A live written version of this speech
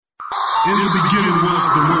In the beginning was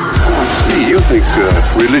the word. Oh, I see. You think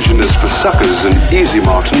religion is for suckers and easy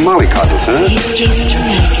marks and mollycoddles, huh?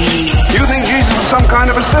 You think Jesus was some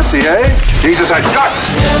kind of a sissy, eh? Jesus had guts.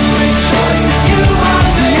 Every choice you are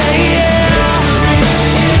making.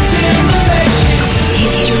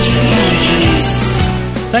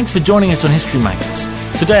 Thanks for joining us on History Makers.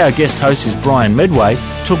 Today our guest host is Brian Medway,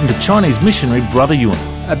 talking to Chinese missionary Brother Yun.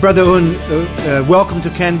 Brother Yun, welcome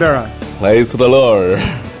to Canberra. Praise the Lord.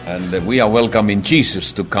 And we are welcoming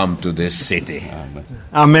Jesus to come to this city.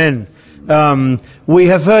 Amen. We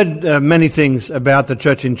have heard many things about the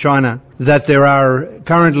church in China, that there are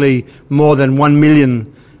currently more than 1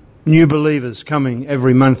 million new believers coming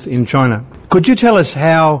every month in China. Could you tell us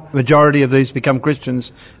how the majority of these become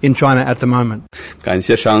Christians in China at the moment? As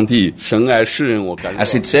it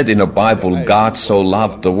said in the Bible, God so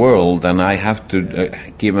loved the world, and I have to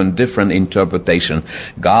give a different interpretation.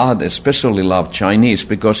 God especially loved Chinese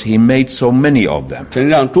because He made so many of them.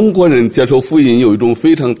 The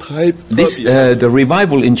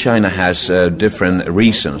revival in China has different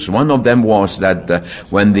reasons. One of them was that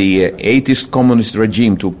when the atheist communist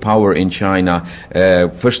regime took power in China,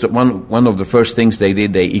 one of the first things they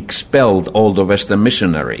did, they expelled all the Western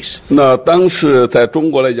missionaries. And a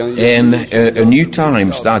new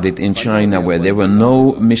time started in China where there were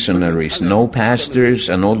no missionaries, no pastors,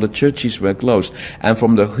 and all the churches were closed. And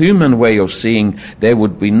from the human way of seeing, there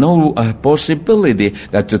would be no possibility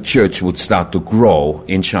that the church would start to grow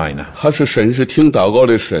in China. They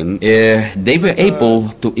were able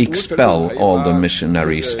to expel all the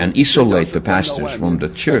missionaries and isolate the pastors from the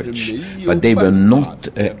church, but they were not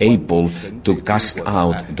able to cast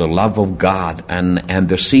out the love of God and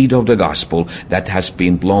the seed of the gospel that has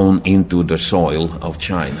been blown into the soil of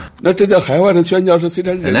China.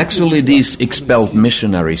 And actually these expelled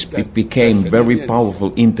missionaries became very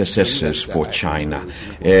powerful intercessors for China.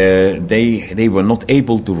 They were not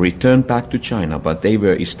able to return back to China, but they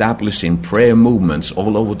were establishing prayer movements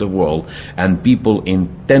all over the world, and people in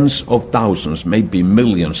tens of thousands, maybe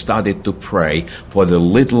millions, started to pray for the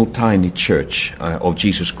little tiny church of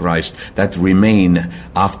Jesus Christ that remain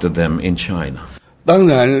after them in China.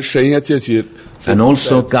 And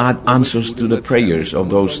also God answers to the prayers of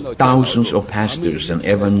those thousands of pastors and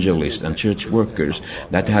evangelists and church workers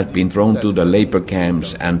that had been thrown to the labor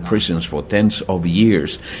camps and prisons for tens of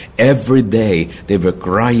years. Every day they were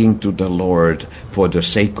crying to the Lord for the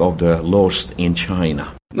sake of the lost in China.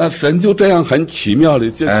 And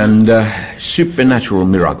supernatural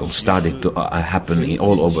miracles started to happen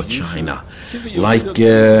all over China. Like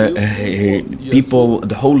people,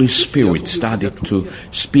 the Holy Spirit started to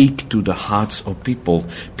speak to the hearts of people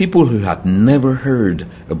who had never heard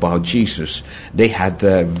about Jesus. They had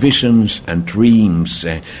visions and dreams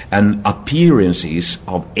and appearances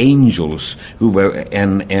of angels who were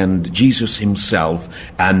and Jesus himself,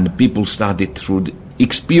 and people started through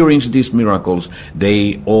experience these miracles.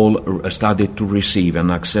 They all started to receive and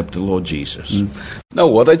accept the Lord Jesus. And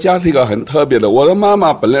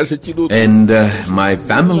my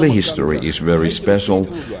family history is very special.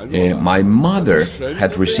 My mother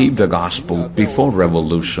had received the gospel before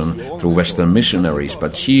revolution through Western missionaries,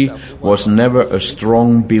 but she was never a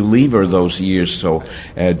strong believer those years. So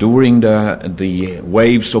during the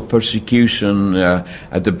waves of persecution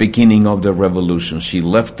at the beginning of the revolution, she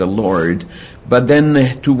left the Lord. But then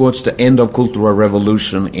towards the end of Cultural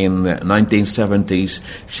Revolution in the 1970s,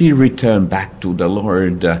 she returned back to the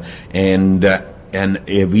Lord, and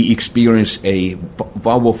we experienced a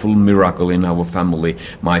powerful miracle in our family.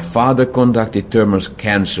 My father contracted terminal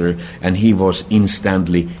cancer, and he was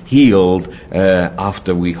instantly healed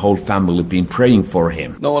after we whole family been praying for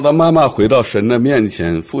him. So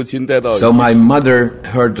my mother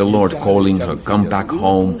heard the Lord calling her, come back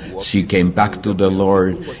home. She came back to the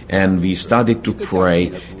Lord, and we started to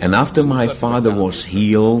pray. And after my father was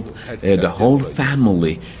healed, the whole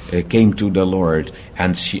family came to the Lord,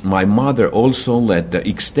 and my mother also led the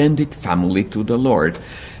extended family to the Lord.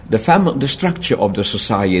 The structure of the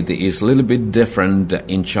society is a little bit different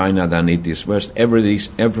in China than it is West.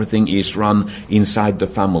 Everything is run inside the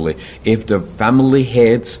family. If the family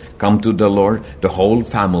heads come to the Lord, the whole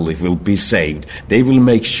family will be saved. They will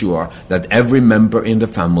make sure that every member in the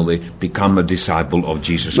family become a disciple of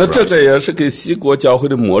Jesus Christ. And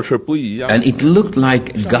it looked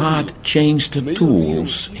like God changed the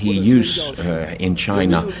tools He used in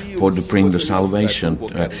China to bring the salvation.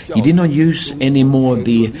 He did not use anymore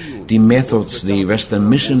the the methods the Western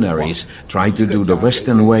missionaries tried to do, the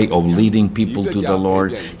Western way of leading people to the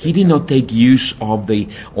Lord. He did not take use of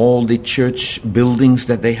all the church buildings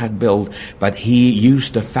that they had built, but he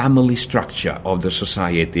used the family structure of the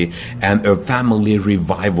society, and a family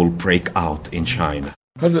revival break out in China.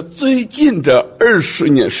 But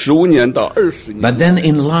then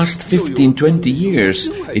in last 15, 20 years,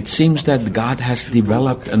 it seems that God has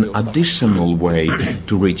developed an additional way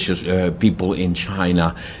to reach people in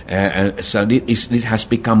China. So it has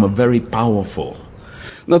become a very powerful.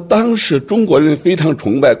 And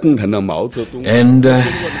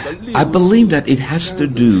I believe that it has to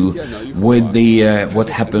do with what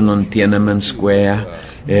happened on Tiananmen Square,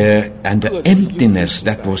 and the emptiness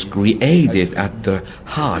that was created at the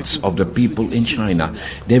hearts of the people in China.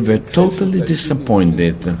 They were totally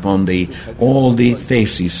disappointed upon all the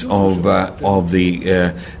faces of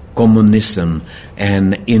the communism,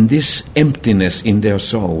 and in this emptiness in their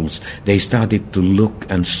souls, they started to look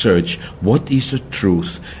and search what is the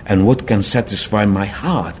truth and what can satisfy my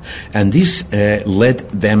heart, and this led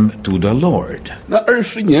them to the Lord. Until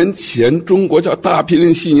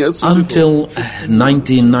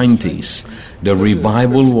 1990s, the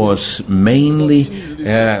revival was mainly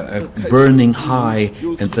burning high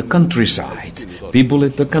at the countryside. People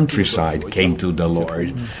at the countryside came to the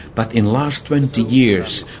Lord. But in last 20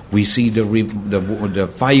 years, we see the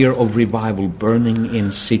fire of revival burning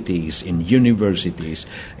in cities, in universities,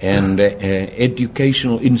 and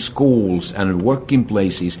educational, in schools and working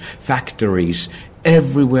places, factories,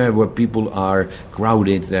 everywhere where people are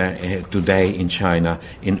crowded today in China,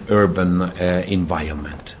 in urban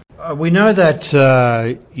environment. We know that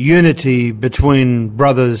unity between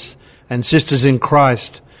brothers and sisters in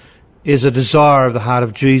Christ is a desire of the heart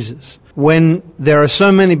of Jesus. When there are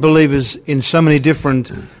so many believers in so many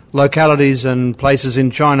different localities and places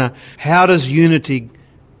in China, how does unity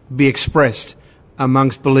be expressed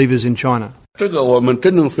amongst believers in China? God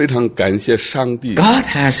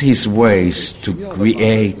has His ways to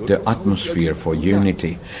create the atmosphere for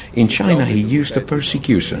unity. In China, He used the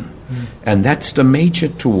persecution. And that's the major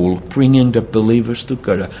tool bringing the believers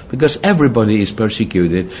together. Because everybody is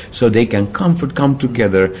persecuted, so they can come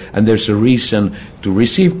together, and there's a reason to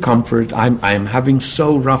receive comfort. I'm having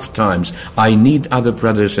so rough times. I need other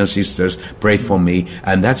brothers and sisters. Pray for me.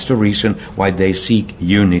 And that's the reason why they seek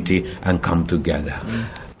unity and come together.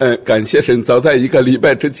 Praise the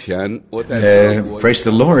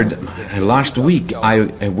Lord. Last week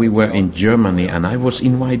we were in Germany, and I was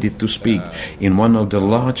invited to speak in one of the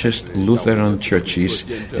largest Lutheran churches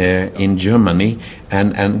in Germany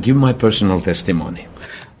and give my personal testimony.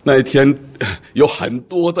 And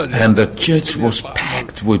the church was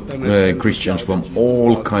packed with Christians from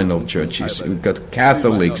all kind of churches. We got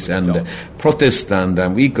Catholics and Protestant,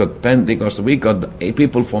 and we got Pentecostal. We got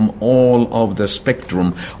people from all of the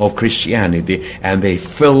spectrum of Christianity, and they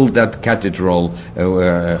filled that cathedral.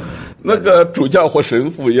 And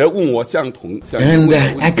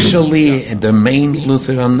actually, the main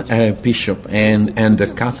Lutheran bishop and the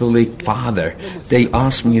Catholic father, they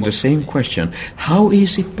asked me the same question. How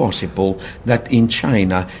is it possible that in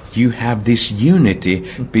China you have this unity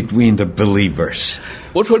between the believers?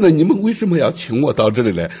 And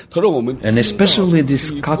especially this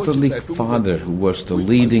Catholic father, who was the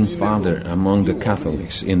leading father among the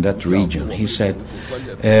Catholics in that region, he said,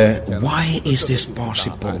 why is this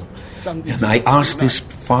possible? And I asked this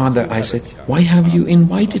father, I said, why have you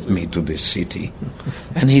invited me to this city?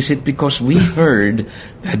 And he said, because we heard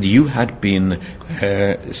that you had been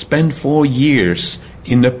spent 4 years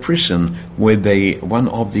in a prison with one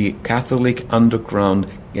of the Catholic underground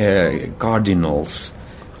cardinals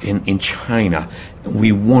in China.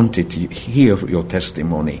 We wanted to hear your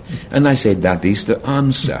testimony. And I said, that is the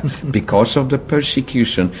answer. Because of the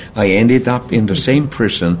persecution, I ended up in the same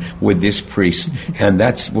prison with this priest. And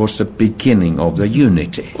that was the beginning of the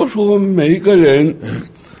unity.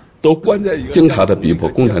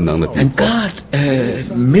 And God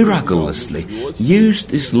miraculously used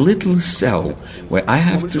this little cell where I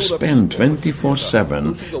have to spend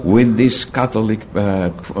 24/7 with this Catholic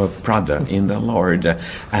brother in the Lord.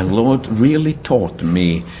 And Lord really taught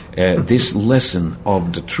me this lesson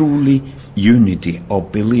of the truly unity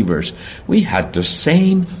of believers. We had the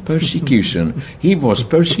same persecution. He was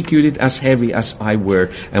persecuted as heavy as I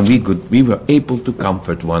were, and we were able to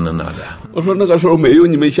comfort one another. None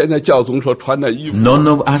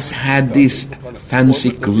of us had this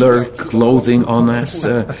fancy clothing on us.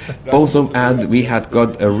 Both of us, we had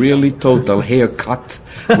got a really total haircut.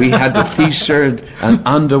 We had a t-shirt and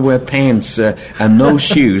underwear pants and no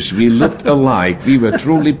shoes. We looked alike. We were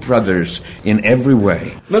truly brothers in every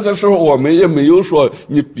way. 那个时候我们也没有说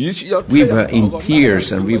你必须要。We were in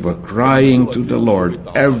tears and we were crying to the Lord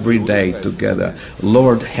every day together.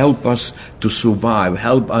 Lord, help us to survive.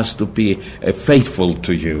 Help us to be faithful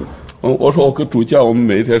to you. 我说我跟主教，我们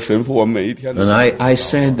每一天神父，我们每一天。And I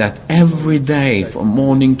said that every day, from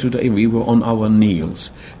morning to day, we were on our knees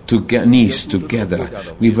together.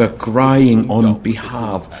 We were crying on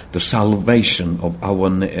behalf the salvation of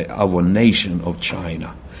our nation of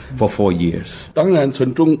China for 4 years. 当然，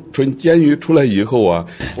从监狱出来以后啊。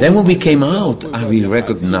Then when we came out, we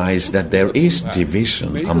recognized that there is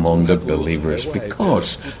division among the believers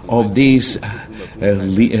because of these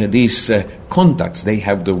contacts they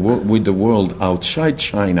have with the world outside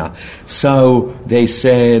China. So they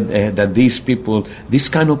said that this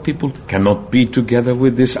kind of people cannot be together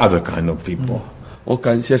with this other kind of people. 我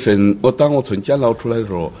感谢神，当我从监牢出来的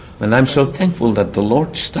时候 And I'm so thankful that the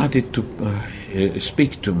Lord started to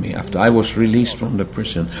speak to me after I was released from the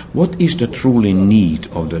prison. What is the truly need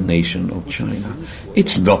of the nation of China?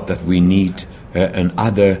 It's not that we need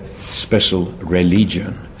another special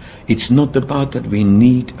religion. It's not about that we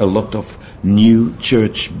need a lot of new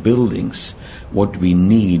church buildings. What we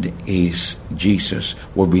need is Jesus.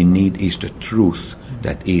 What we need is the truth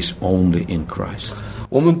that is only in Christ.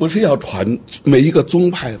 我们不是要传每一个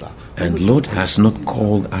宗派的。And Lord has not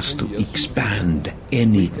called us to expand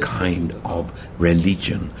any kind of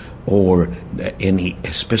religion or any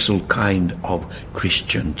special kind of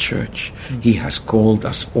Christian church. He has called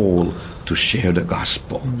us all to share the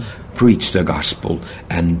gospel, preach the gospel,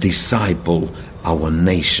 and disciple our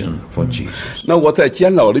nation for Jesus. 那我在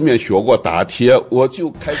监牢里面学过打铁，我就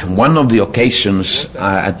开始。One of the occasions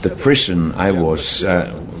at the prison, I was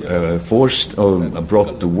forced or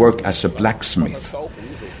brought to work as a blacksmith.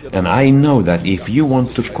 And I know that if you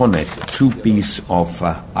want to connect two pieces of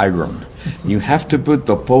iron, you have to put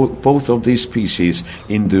both of these pieces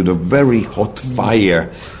into the very hot fire,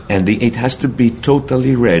 and it has to be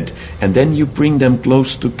totally red. And then you bring them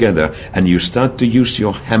close together, and you start to use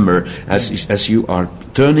your hammer as you are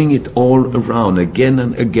turning it all around again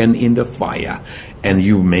and again in the fire, and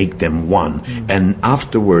you make them one. And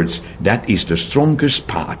afterwards, that is the strongest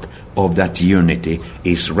part of that unity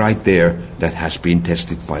is right there that has been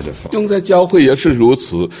tested by the fire. 用在教会也是如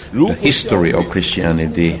此。The history of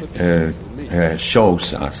Christianity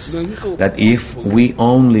shows us that if we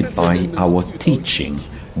only by our teaching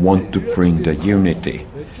want to bring the unity,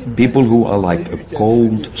 people who are like a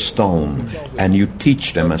cold stone, and you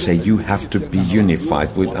teach them and say you have to be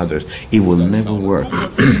unified with others, it will never work.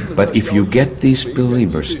 But if you get these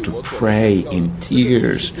believers to pray in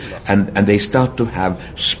tears and they start to have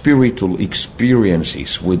spiritual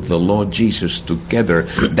experiences with the Lord Jesus together,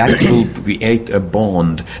 that will create a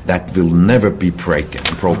bond that will never be broken.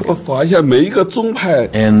 我发现每一个宗派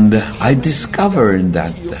And I discovered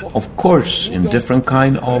that, of course, in different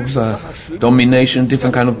kind of domination,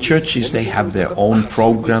 different kind of churches, they have their own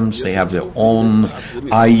programs, they have their own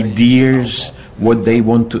ideas, what they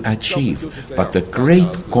want to achieve. But the Great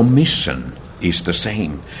Commission is the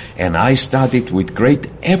same. And I started with great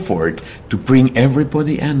effort to bring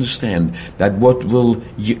everybody understand that what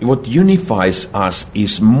unifies us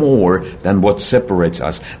is more than what separates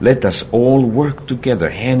us. Let us all work together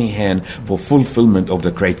hand in hand for fulfillment of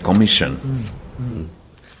the Great Commission.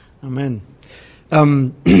 Amen.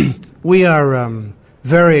 We are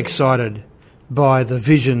very excited by the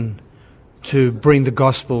vision to bring the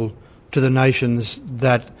gospel to the nations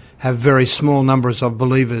that have very small numbers of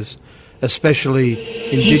believers, especially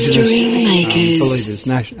indigenous believers,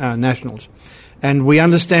 nationals. And we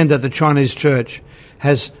understand that the Chinese church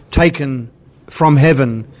has taken from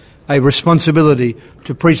heaven a responsibility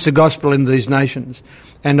to preach the gospel in these nations.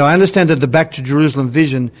 And I understand that the Back to Jerusalem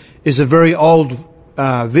vision is a very old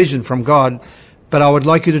vision from God, but I would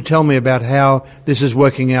like you to tell me about how this is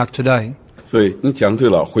working out today. 所以你讲对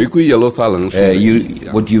了，回归耶路撒冷是。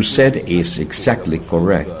What you said is exactly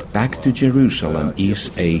correct. Back to Jerusalem is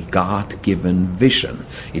a God-given vision.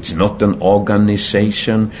 It's not an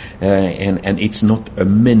organization, and it's not a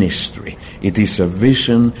ministry. It is a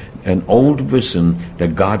vision, an old vision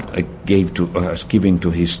that God gave to us, giving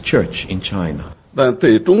to His church in China. 但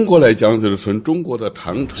对中国来讲，就是从中国的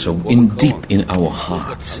长城。 So deep in our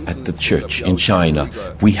hearts at the church in China,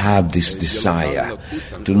 we have this desire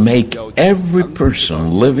to make every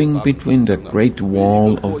person living between the Great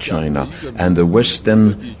Wall of China and the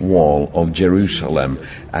Western Wall of Jerusalem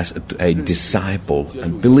as a disciple, a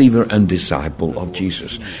believer and disciple of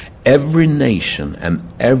Jesus. Every nation and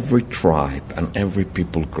every tribe and every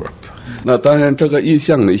people group. 那当然，这个意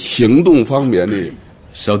向的行动方面呢。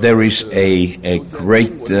 So there is a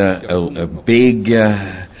great, a big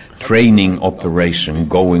training operation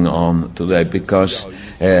going on today, because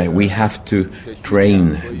we have to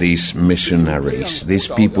train these missionaries, these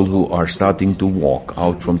people who are starting to walk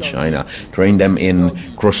out from China, train them in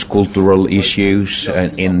cross-cultural issues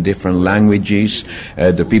and in different languages,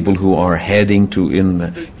 the people who are heading to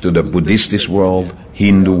the Buddhist world,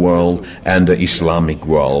 Hindu world, and the Islamic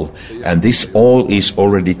world. And this all is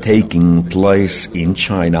already taking place in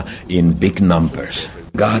China in big numbers.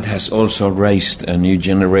 God has also raised a new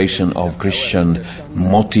generation of Christian,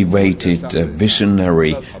 motivated,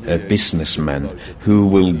 visionary businessmen who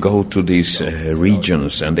will go to these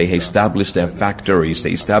regions, and they establish their factories,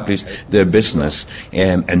 they establish their business,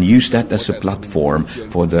 and use that as a platform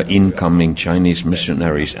for the incoming Chinese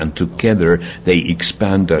missionaries. And together they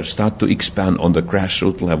start to expand on the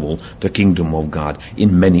grassroots level the kingdom of God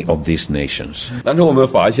in many of these nations. And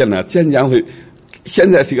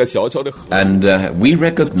we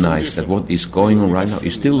recognize that what is going on right now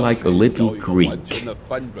is still like a little creek,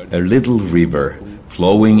 a little river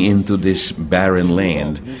flowing into this barren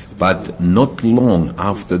land. But not long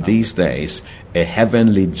after these days, a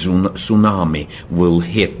heavenly tsunami will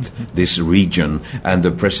hit this region, and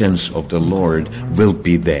the presence of the Lord will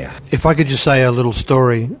be there. If I could just say a little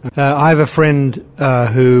story. I have a friend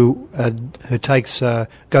who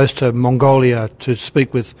goes to Mongolia to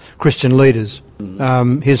speak with Christian leaders.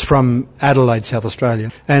 He's from Adelaide, South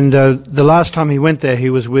Australia. And the last time he went there, he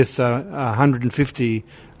was with 150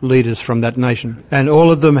 leaders from that nation. And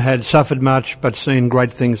all of them had suffered much but seen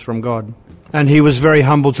great things from God. And he was very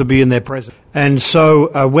humble to be in their presence. And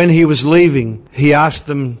so when he was leaving, he asked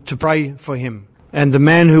them to pray for him. And the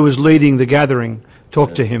man who was leading the gathering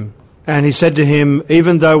talked to him. And he said to him,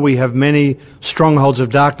 even though we have many strongholds of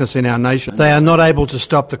darkness in our nation, they are not able to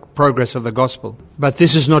stop the progress of the gospel. But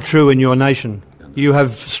this is not true in your nation. You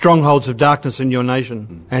have strongholds of darkness in your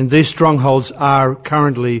nation. And these strongholds are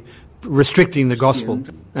currently restricting the gospel.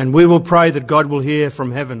 And we will pray that God will hear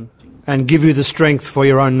from heaven and give you the strength for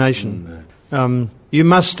your own nation. You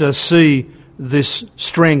must see this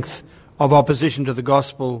strength of opposition to the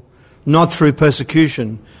gospel not through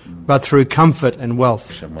persecution, but through comfort and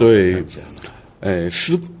wealth. The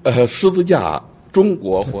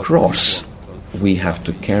cross we have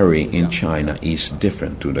to carry in China is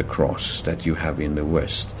different to the cross that you have in the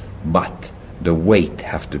West, but the weight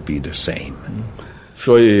have to be the same.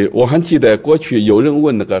 I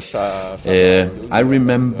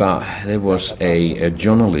remember there was a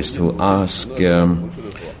journalist who asked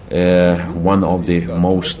one of the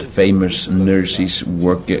most famous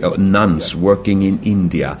nuns working in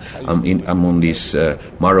India, among these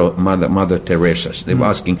Mother Teresa's. They were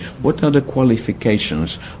asking, what are the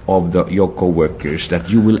qualifications of your co-workers that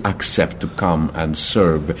you will accept to come and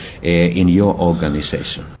serve in your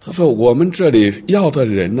organization? And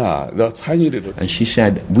she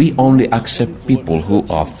said, we only accept people who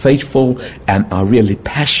are faithful and are really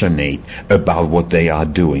passionate about what they are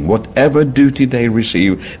doing. Whatever duty they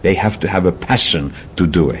receive, they have to have a passion to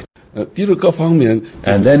do it.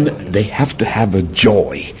 And then they have to have a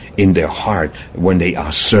joy in their heart when they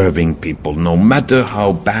are serving people. No matter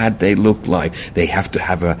how bad they look like, they have to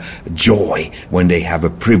have a joy when they have a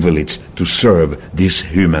privilege to serve this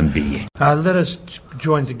human being. Let us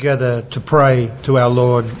join together to pray to our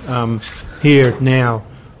Lord here now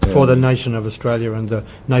for the nation of Australia and the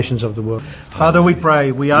nations of the world. Father, we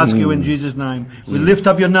pray, we ask you in Jesus' name. We lift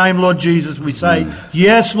up your name, Lord Jesus. We say,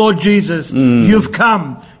 yes, Lord Jesus, you've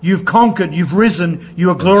come, you've conquered, you've risen, you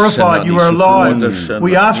are glorified, you are alive.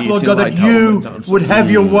 We ask, Lord God, that you would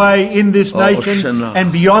have your way in this nation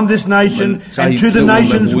and beyond this nation and to the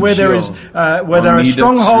nations where there are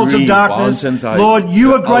strongholds of darkness. Lord,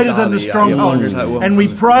 you are greater than the strongholds. And we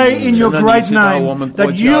pray in your great name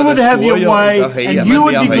that you would have your way and you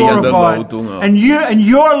would be glorified, and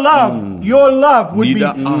your love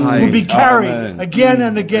would be carried again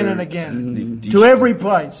and again and again to every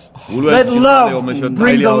place. Let love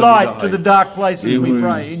bring the light to the dark places, we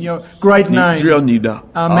pray, in your great name.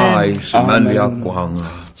 Amen.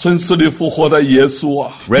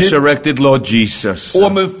 Resurrected Lord Jesus,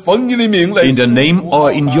 in the name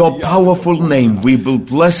or in your powerful name, we will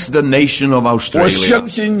bless the nation of Australia.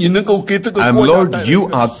 And Lord, you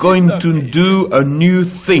are going to do a new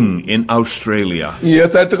thing in Australia. And you're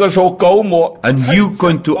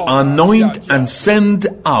going to anoint and send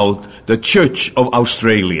out the Church of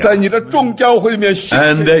Australia. And you're going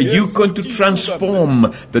to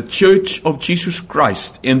transform the Church of Jesus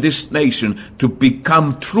Christ in this nation to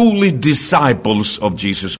become truly disciples of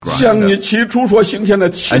Jesus Christ. And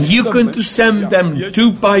you're going to send them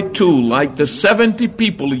 2 by 2, like the 70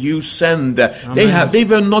 people you send. They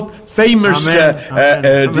were not famous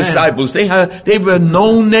disciples. They were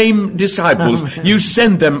no-name disciples. You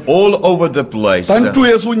send them all over the place. 但主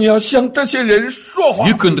耶稣，你要向这些人说话。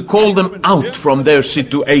 You can call them out from their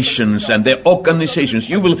situations and their organizations.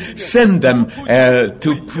 You will send them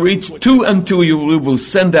to preach. Two and two, you will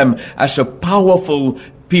send them as a powerful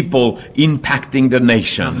people impacting the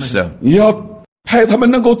nations. 你要派他们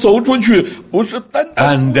能够走出去，不是单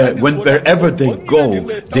单。 And wherever they go,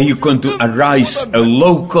 they are going to arise a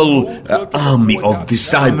local army of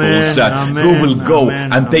disciples who will go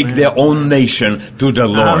and take their own nation to the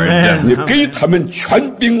Lord. 你给他们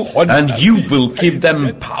权柄和 And you will give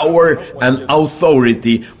them power and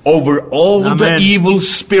authority over all the evil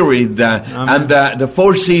spirit and the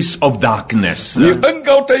forces of darkness. 你恩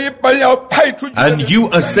膏这一班要派出去。 And you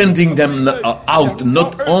are sending them out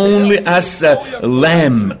not only as a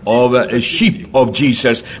lamb or a sheep of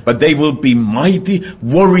Jesus, but they will be mighty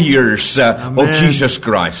warriors of Jesus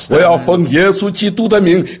Christ. 我要奉耶稣基督的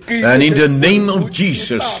名给。 And in the name of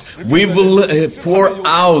Jesus, we will pour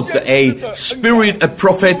out a spirit, a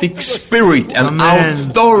prophetic spirit and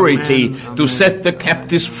authority to set the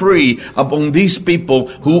captives free upon these people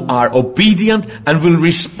who are obedient and will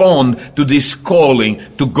respond to this calling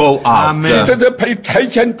to go out. 这些被差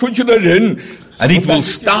遣出去的人。 And it will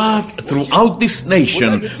start throughout this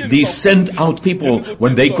nation. These sent out people,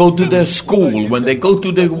 when they go to their school, when they go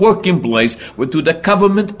to their working place, to the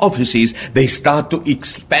government offices, they start to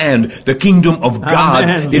expand the kingdom of God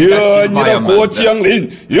in that environment.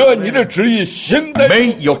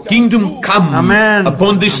 May your kingdom come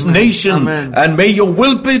upon this nation, and may your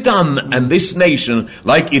will be done in this nation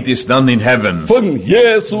like it is done in heaven. 奉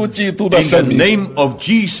耶稣基督的 In the 圣名。 name of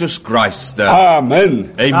Jesus Christ. 阿门。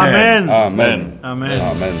 Amen. Amen. Amen.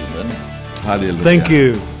 Amen. Hallelujah. Thank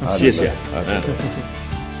you. 谢谢。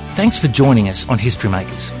 Thanks for joining us on History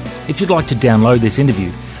Makers. If you'd like to download this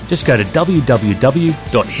interview, just go to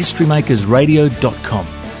www.historymakersradio.com.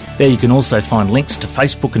 There you can also find links to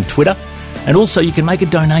Facebook and Twitter, and also you can make a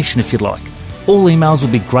donation if you'd like. All emails will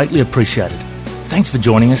be greatly appreciated. Thanks for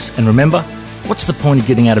joining us, and remember, what's the point of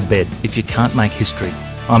getting out of bed if you can't make history?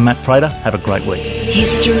 I'm Matt Prater. Have a great week.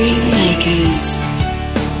 History Makers.